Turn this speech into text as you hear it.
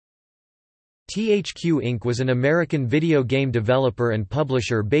THQ Inc. was an American video game developer and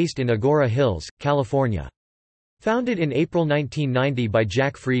publisher based in Agora Hills, California. Founded in April 1990 by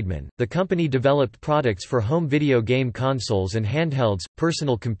Jack Friedman, the company developed products for home video game consoles and handhelds,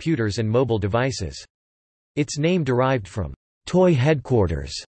 personal computers and mobile devices. Its name derived from toy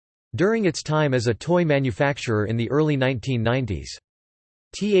headquarters during its time as a toy manufacturer in the early 1990s.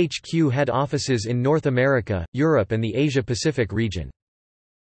 THQ had offices in North America, Europe and the Asia-Pacific region.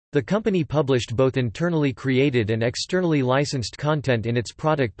 The company published both internally created and externally licensed content in its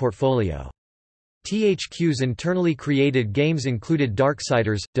product portfolio. THQ's internally created games included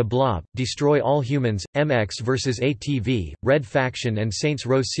Darksiders, De Blob, Destroy All Humans, MX vs. ATV, Red Faction and Saints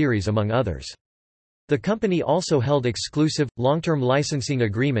Row series among others. The company also held exclusive, long-term licensing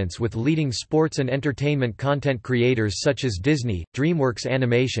agreements with leading sports and entertainment content creators such as Disney, DreamWorks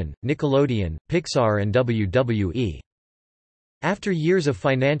Animation, Nickelodeon, Pixar and WWE. After years of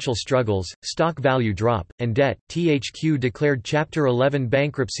financial struggles, stock value drop, and debt, THQ declared Chapter 11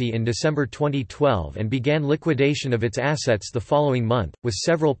 bankruptcy in December 2012 and began liquidation of its assets the following month, with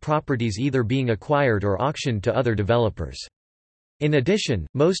several properties either being acquired or auctioned to other developers. In addition,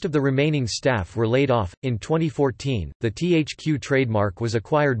 most of the remaining staff were laid off. In 2014, the THQ trademark was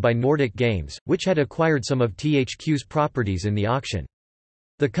acquired by Nordic Games, which had acquired some of THQ's properties in the auction.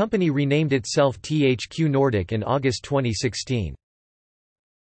 The company renamed itself THQ Nordic in August 2016.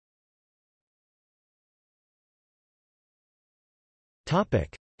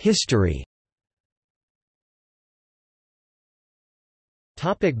 History.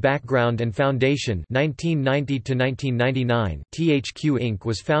 Background and foundation. 1990 to 1999, THQ Inc.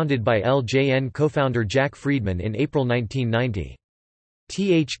 was founded by LJN co-founder Jack Friedman in April 1990.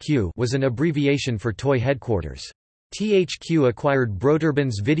 THQ was an abbreviation for Toy Headquarters. THQ acquired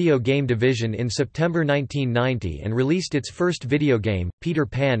Broderbund's video game division in September 1990 and released its first video game, Peter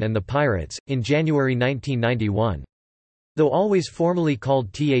Pan and the Pirates, in January 1991. Though always formally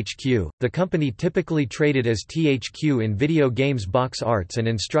called THQ, the company typically traded as THQ in video games box arts and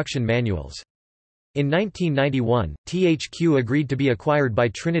instruction manuals. In 1991, THQ agreed to be acquired by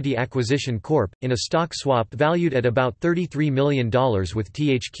Trinity Acquisition Corp., in a stock swap valued at about $33 million with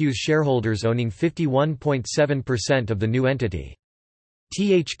THQ's shareholders owning 51.7% of the new entity.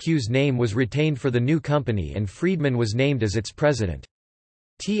 THQ's name was retained for the new company and Friedman was named as its president.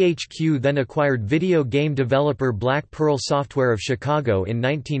 THQ then acquired video game developer Black Pearl Software of Chicago in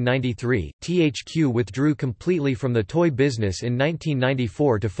 1993. THQ withdrew completely from the toy business in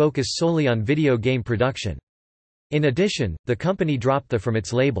 1994 to focus solely on video game production. In addition, the company dropped the from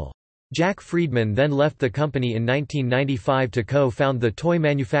its label. Jack Friedman then left the company in 1995 to co-found the toy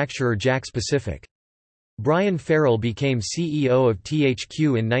manufacturer Jakks Pacific. Brian Farrell became CEO of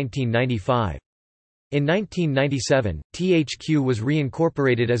THQ in 1995. In 1997, THQ was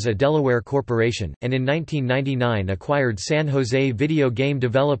reincorporated as a Delaware corporation, and in 1999 acquired San Jose video game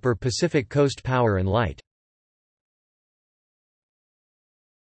developer Pacific Coast Power and Light.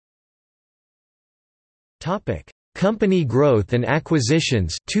 Company growth and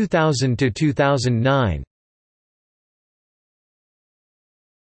acquisitions 2000 to 2009.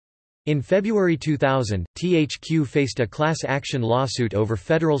 In February 2000, THQ faced a class action lawsuit over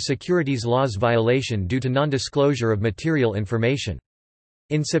federal securities laws violation due to non-disclosure of material information.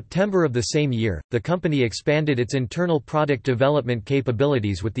 In September of the same year, the company expanded its internal product development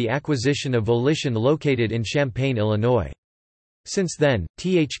capabilities with the acquisition of Volition located in Champaign, Illinois. Since then,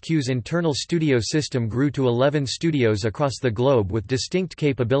 THQ's internal studio system grew to 11 studios across the globe with distinct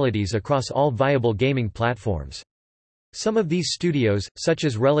capabilities across all viable gaming platforms. Some of these studios, such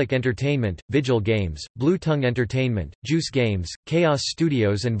as Relic Entertainment, Vigil Games, Blue Tongue Entertainment, Juice Games, Chaos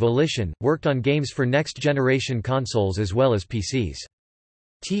Studios and Volition, worked on games for next-generation consoles as well as PCs.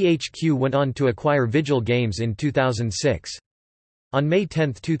 THQ went on to acquire Vigil Games in 2006. On May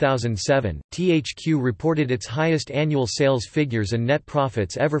 10, 2007, THQ reported its highest annual sales figures and net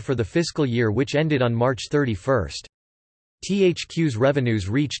profits ever for the fiscal year which ended on March 31. THQ's revenues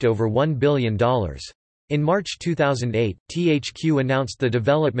reached over $1 billion. In March 2008, THQ announced the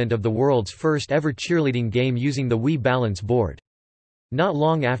development of the world's first ever cheerleading game using the Wii Balance board. Not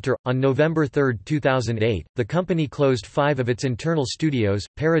long after, on November 3, 2008, the company closed 5 of its internal studios,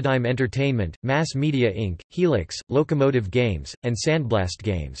 Paradigm Entertainment, Mass Media Inc., Helix, Locomotive Games, and Sandblast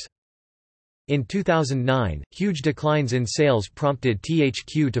Games. In 2009, huge declines in sales prompted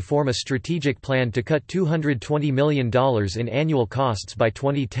THQ to form a strategic plan to cut $220 million in annual costs by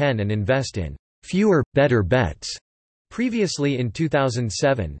 2010 and invest in fewer, better bets. Previously in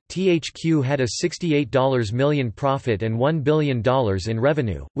 2007, THQ had a $68 million profit and $1 billion in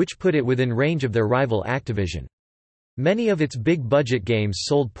revenue, which put it within range of their rival Activision. Many of its big-budget games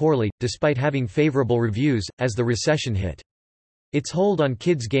sold poorly, despite having favorable reviews, as the recession hit. Its hold on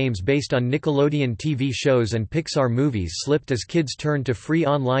kids' games based on Nickelodeon TV shows and Pixar movies slipped as kids turned to free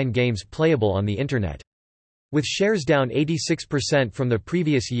online games playable on the Internet. With shares down 86% from the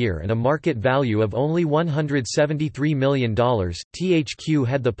previous year and a market value of only $173 million, THQ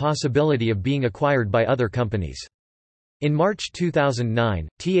had the possibility of being acquired by other companies. In March 2009,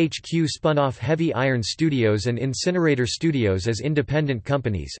 THQ spun off Heavy Iron Studios and Incinerator Studios as independent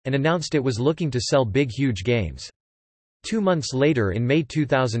companies, and announced it was looking to sell Big Huge Games. 2 months later in May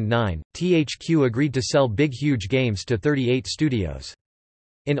 2009, THQ agreed to sell Big Huge Games to 38 Studios.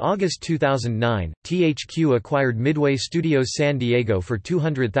 In August 2009, THQ acquired Midway Studios San Diego for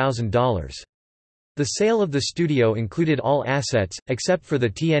 $200,000. The sale of the studio included all assets, except for the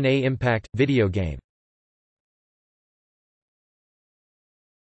TNA Impact video game.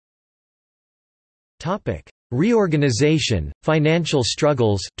 Reorganization, financial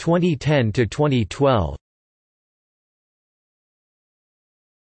struggles 2010 to 2012.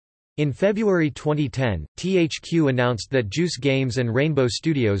 In February 2010, THQ announced that Juice Games and Rainbow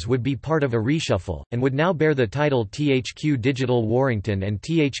Studios would be part of a reshuffle, and would now bear the title THQ Digital Warrington and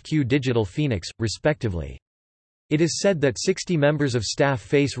THQ Digital Phoenix, respectively. It is said that 60 members of staff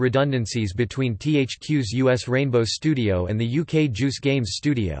face redundancies between THQ's US Rainbow Studio and the UK Juice Games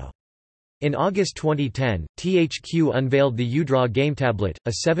studio. In August 2010, THQ unveiled the U-Draw Game Tablet,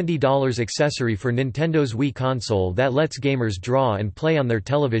 a $70 accessory for Nintendo's Wii console that lets gamers draw and play on their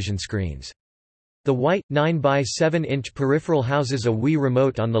television screens. The white, 9x7-inch peripheral houses a Wii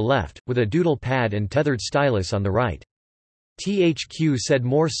remote on the left, with a doodle pad and tethered stylus on the right. THQ said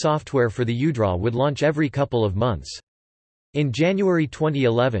more software for the U-Draw would launch every couple of months. In January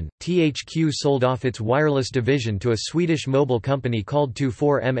 2011, THQ sold off its wireless division to a Swedish mobile company called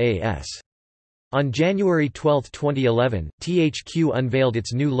 24MAS. On January 12, 2011, THQ unveiled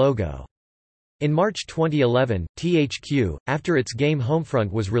its new logo. In March 2011, THQ, after its game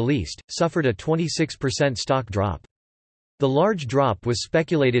Homefront was released, suffered a 26% stock drop. The large drop was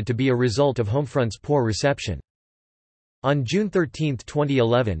speculated to be a result of Homefront's poor reception. On June 13,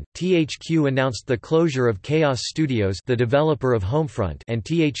 2011, THQ announced the closure of Chaos Studios, the developer of Homefront, and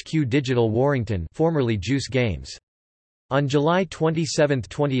THQ Digital Warrington, formerly Juice Games. On July 27,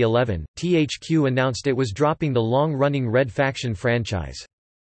 2011, THQ announced it was dropping the long-running Red Faction franchise.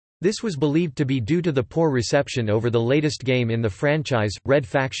 This was believed to be due to the poor reception over the latest game in the franchise, Red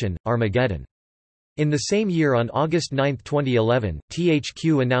Faction: Armageddon. In the same year, on August 9, 2011,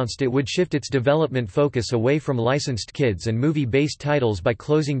 THQ announced it would shift its development focus away from licensed kids and movie-based titles by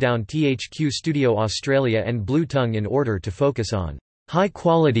closing down THQ Studio Australia and Blue Tongue in order to focus on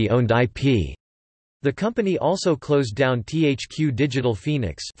high-quality owned IP. The company also closed down THQ Digital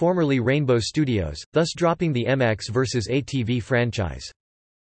Phoenix, formerly Rainbow Studios, thus dropping the MX vs. ATV franchise.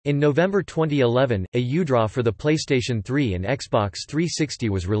 In November 2011, a U-Draw for the PlayStation 3 and Xbox 360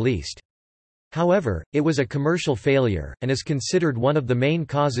 was released. However, it was a commercial failure, and is considered one of the main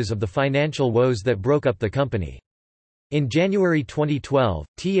causes of the financial woes that broke up the company. In January 2012,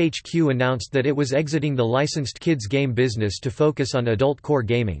 THQ announced that it was exiting the licensed kids game business to focus on adult core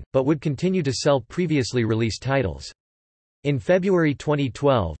gaming, but would continue to sell previously released titles. In February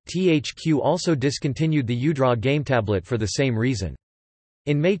 2012, THQ also discontinued the U-Draw Game Tablet for the same reason.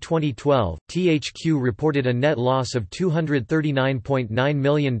 In May 2012, THQ reported a net loss of $239.9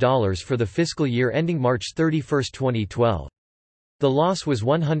 million for the fiscal year ending March 31, 2012. The loss was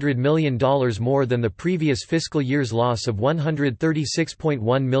 $100 million more than the previous fiscal year's loss of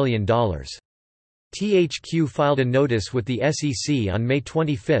 $136.1 million. THQ filed a notice with the SEC on May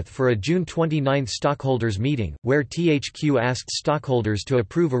 25 for a June 29 stockholders meeting, where THQ asked stockholders to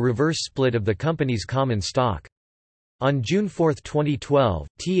approve a reverse split of the company's common stock. On June 4, 2012,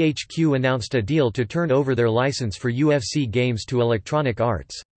 THQ announced a deal to turn over their license for UFC games to Electronic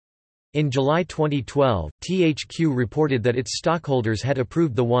Arts. In July 2012, THQ reported that its stockholders had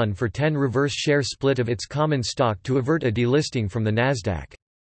approved the 1-for-10 reverse share split of its common stock to avert a delisting from the Nasdaq.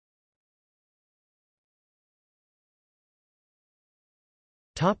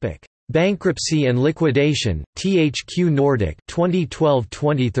 Bankruptcy and liquidation, THQ Nordic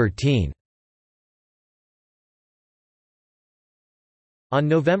 2012-2013. On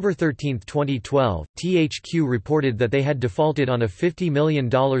November 13, 2012, THQ reported that they had defaulted on a $50 million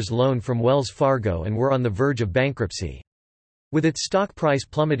loan from Wells Fargo and were on the verge of bankruptcy. With its stock price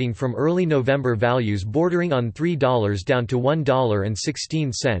plummeting from early November values bordering on $3 down to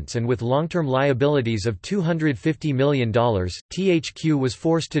 $1.16 and with long-term liabilities of $250 million, THQ was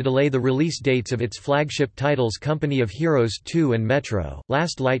forced to delay the release dates of its flagship titles Company of Heroes 2 and Metro: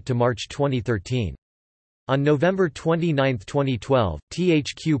 Last Light to March 2013. On November 29, 2012,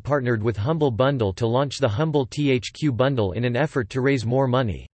 THQ partnered with Humble Bundle to launch the Humble THQ Bundle in an effort to raise more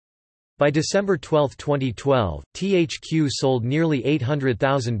money. By December 12, 2012, THQ sold nearly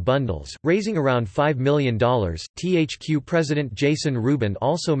 800,000 bundles, raising around $5 million. THQ president Jason Rubin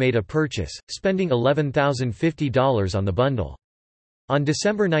also made a purchase, spending $11,050 on the bundle. On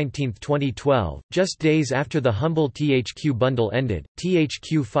December 19, 2012, just days after the Humble THQ bundle ended,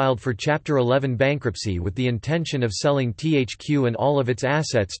 THQ filed for Chapter 11 bankruptcy with the intention of selling THQ and all of its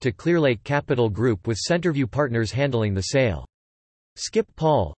assets to Clearlake Capital Group, with Centerview Partners handling the sale. Skip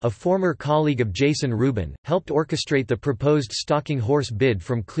Paul, a former colleague of Jason Rubin, helped orchestrate the proposed stalking horse bid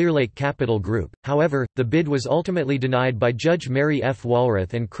from Clearlake Capital Group. However, the bid was ultimately denied by Judge Mary F.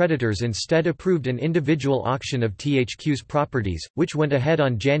 Walrath, and creditors instead approved an individual auction of THQ's properties, which went ahead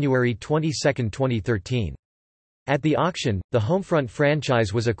on January 22, 2013. At the auction, the Homefront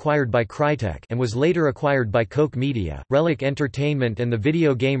franchise was acquired by Crytek and was later acquired by Koch Media. Relic Entertainment and the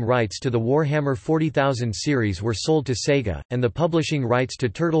video game rights to the Warhammer 40,000 series were sold to Sega, and the publishing rights to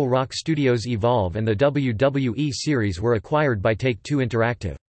Turtle Rock Studios Evolve and the WWE series were acquired by Take-Two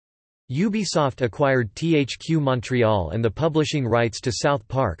Interactive. Ubisoft acquired THQ Montreal and the publishing rights to South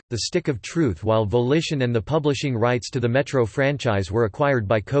Park: The Stick of Truth, while Volition and the publishing rights to the Metro franchise were acquired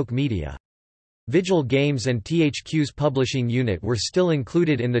by Koch Media. Vigil Games and THQ's publishing unit were still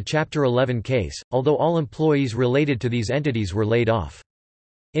included in the Chapter 11 case, although all employees related to these entities were laid off.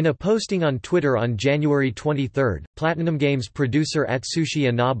 In a posting on Twitter on January 23, Platinum Games producer Atsushi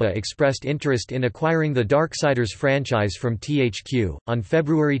Inaba expressed interest in acquiring the Darksiders franchise from THQ. On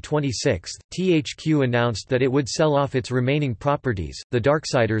February 26, THQ announced that it would sell off its remaining properties, the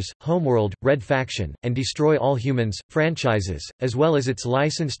Darksiders, Homeworld, Red Faction, and Destroy All Humans franchises, as well as its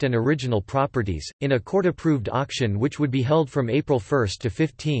licensed and original properties, in a court-approved auction which would be held from April 1 to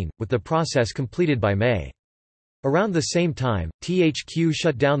 15, with the process completed by May. Around the same time, THQ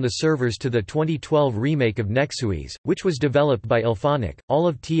shut down the servers to the 2012 remake of Nexuiz, which was developed by Ilphonic. All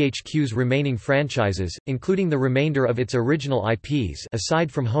of THQ's remaining franchises, including the remainder of its original IPs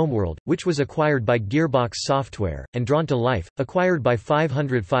aside from Homeworld, which was acquired by Gearbox Software, and Drawn to Life, acquired by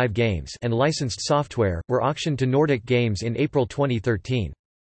 505 Games and licensed software, were auctioned to Nordic Games in April 2013.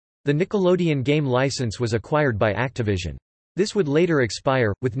 The Nickelodeon game license was acquired by Activision. This would later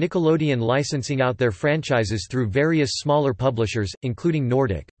expire, with Nickelodeon licensing out their franchises through various smaller publishers, including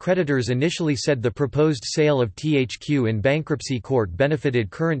Nordic. Creditors initially said the proposed sale of THQ in bankruptcy court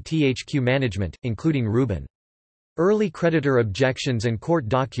benefited current THQ management, including Rubin. Early creditor objections and court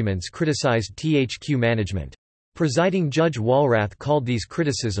documents criticized THQ management. Presiding Judge Walrath called these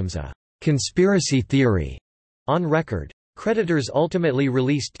criticisms a conspiracy theory on record. Creditors ultimately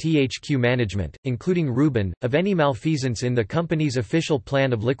released THQ management, including Rubin, of any malfeasance in the company's official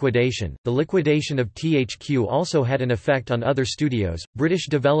plan of liquidation. The liquidation of THQ also had an effect on other studios. British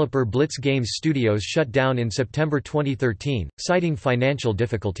developer Blitz Games Studios shut down in September 2013, citing financial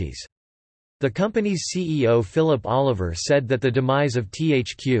difficulties. The company's CEO Philip Oliver said that the demise of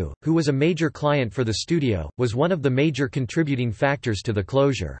THQ, who was a major client for the studio, was one of the major contributing factors to the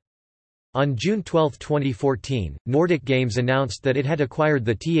closure. On June 12, 2014, Nordic Games announced that it had acquired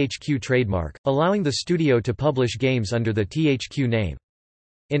the THQ trademark, allowing the studio to publish games under the THQ name.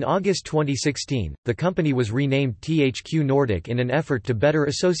 In August 2016, the company was renamed THQ Nordic in an effort to better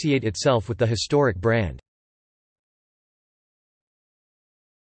associate itself with the historic brand.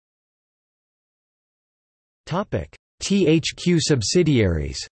 THQ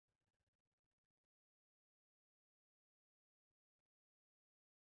subsidiaries.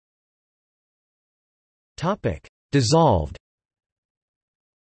 Dissolved.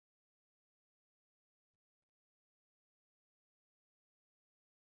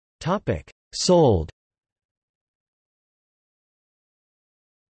 Sold.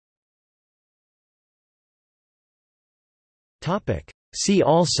 See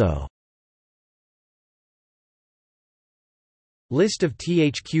also: List of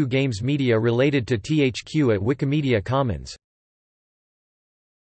THQ Games media related to THQ at Wikimedia Commons.